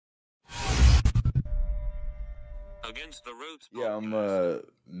Against the Ropes. Yeah, I'm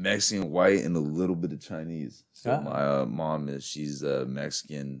Mexican, white, and a little bit of Chinese. So my mom she's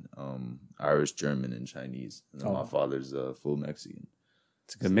Mexican, Irish, German, and Chinese. And then my father's full Mexican.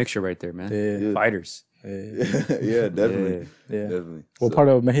 It's a good mixture right there, man. Yeah. Fighters. Yeah, definitely. Yeah. Definitely. What part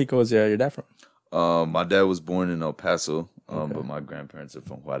of Mexico is your dad from? My dad was born in El Paso, but my grandparents are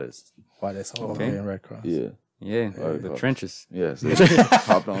from Juarez. Juarez, okay. Red Cross. Yeah. Yeah, the trenches. Yeah, so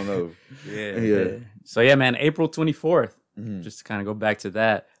hopped on over. Yeah. So, yeah, man, April 24th, just to kind of go back to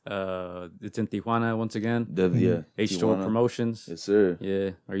that, it's in Tijuana once again. Yeah. H2O Tijuana. Promotions. Yes, sir.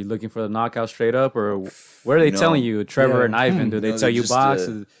 Yeah. Are you looking for the knockout straight up, or what are they telling you, Trevor and Ivan? Do they tell you just, box?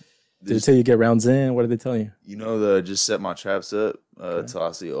 Did they tell you get rounds in? What did they tell you? You know, just set my traps up till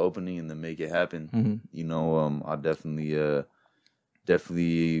I see an opening and then make it happen. You know, I definitely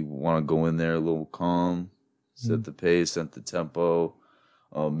want to go in there a little calm, set the pace, set the tempo,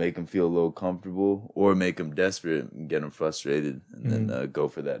 make them feel a little comfortable, or make them desperate and get them frustrated, and then go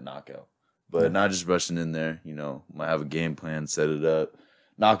for that knockout. But not just rushing in there. You know, might have a game plan, set it up.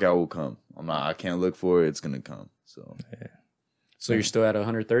 Knockout will come. I can't look for it. It's gonna come. So. So you're still at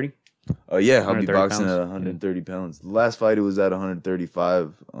 130? Yeah, I'll be 130 boxing pounds? at 130 pounds. The last fight, it was at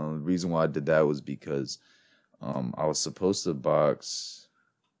 135. The reason why I did that was because I was supposed to box,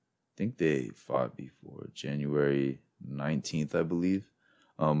 I think they fought before January 19th, I believe.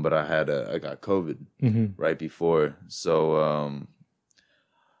 But I got COVID right before. So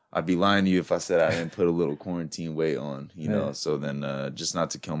I'd be lying to you if I said I didn't put a little quarantine weight on, you know. So then just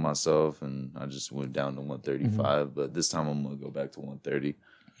not to kill myself, and I just went down to 135. But this time I'm going to go back to 130.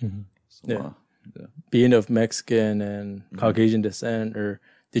 So, Being of Mexican and Caucasian descent, or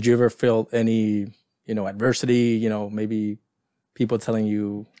did you ever feel any, adversity, maybe people telling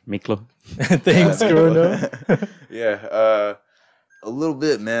you Miklo. things growing up? Yeah, a little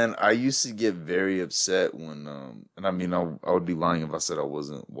bit, man. I used to get very upset when, and I mean, I would be lying if I said I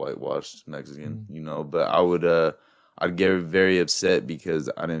wasn't whitewashed Mexican, but I'd get very upset because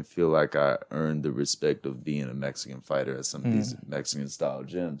I didn't feel like I earned the respect of being a Mexican fighter at some of these Mexican style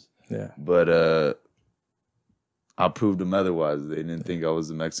gyms. Yeah. But I proved them otherwise. They didn't think I was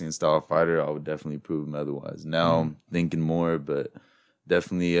a Mexican style fighter. I would definitely prove them otherwise. Now I'm thinking more, but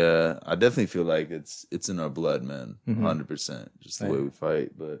definitely, I definitely feel like it's in our blood, man. 100%, just the way we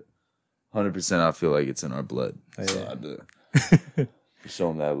fight. But 100%, I feel like it's in our blood. So I had to show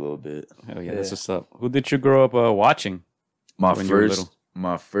them that a little bit. Oh yeah, that's what's up. Who did you grow up watching? My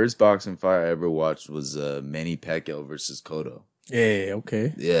first boxing fight I ever watched was Manny Pacquiao versus Cotto. Yeah,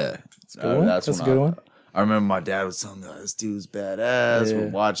 okay. Yeah, that's a good one. I remember my dad was telling me, this dude's badass. We're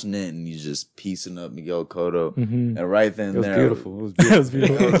watching it, and he's just piecing up Miguel Cotto. And right then and there, beautiful. It was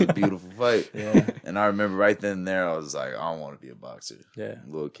beautiful. It was a beautiful fight. Yeah. And I remember right then and there, I was like, I want to be a boxer. Yeah.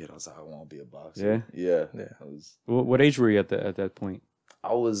 Little kid, I was like, I want to be a boxer. Yeah. What age were you at that point?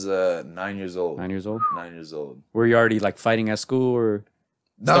 I was 9 years old. 9 years old? 9 years old. Were you already like fighting at school or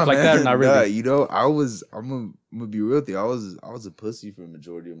stuff like that? Or not really? I'm gonna be real with you. I was a pussy for the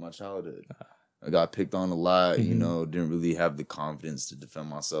majority of my childhood. I got picked on a lot, didn't really have the confidence to defend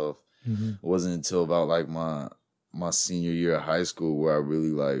myself. It wasn't until about like my senior year of high school where I really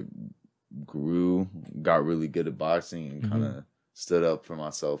like grew, got really good at boxing and kind of stood up for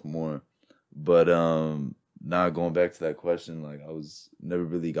myself more. But now going back to that question, like I was never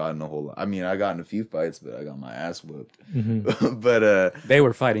really gotten a whole lot. I mean, I got in a few fights, but I got my ass whooped. But they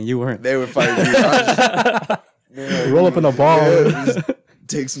were fighting, you weren't. They were fighting. Roll up in the ball.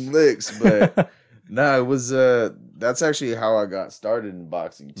 Take some licks, but it was that's actually how I got started in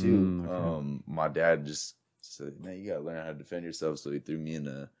boxing too. Okay. My dad just said, man, you gotta learn how to defend yourself, so he threw me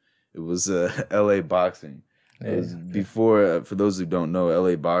in LA boxing. It was before, for those who don't know,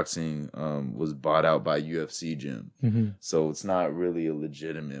 LA boxing was bought out by UFC gym, so it's not really a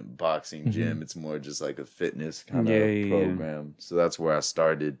legitimate boxing gym. It's more just like a fitness kind of program. So that's where I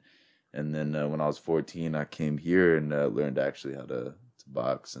started, and then when I was 14 I came here and learned actually how to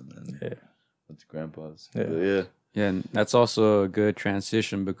box, and then went to grandpa's. Yeah, and that's also a good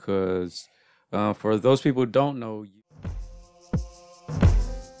transition because for those people who don't know,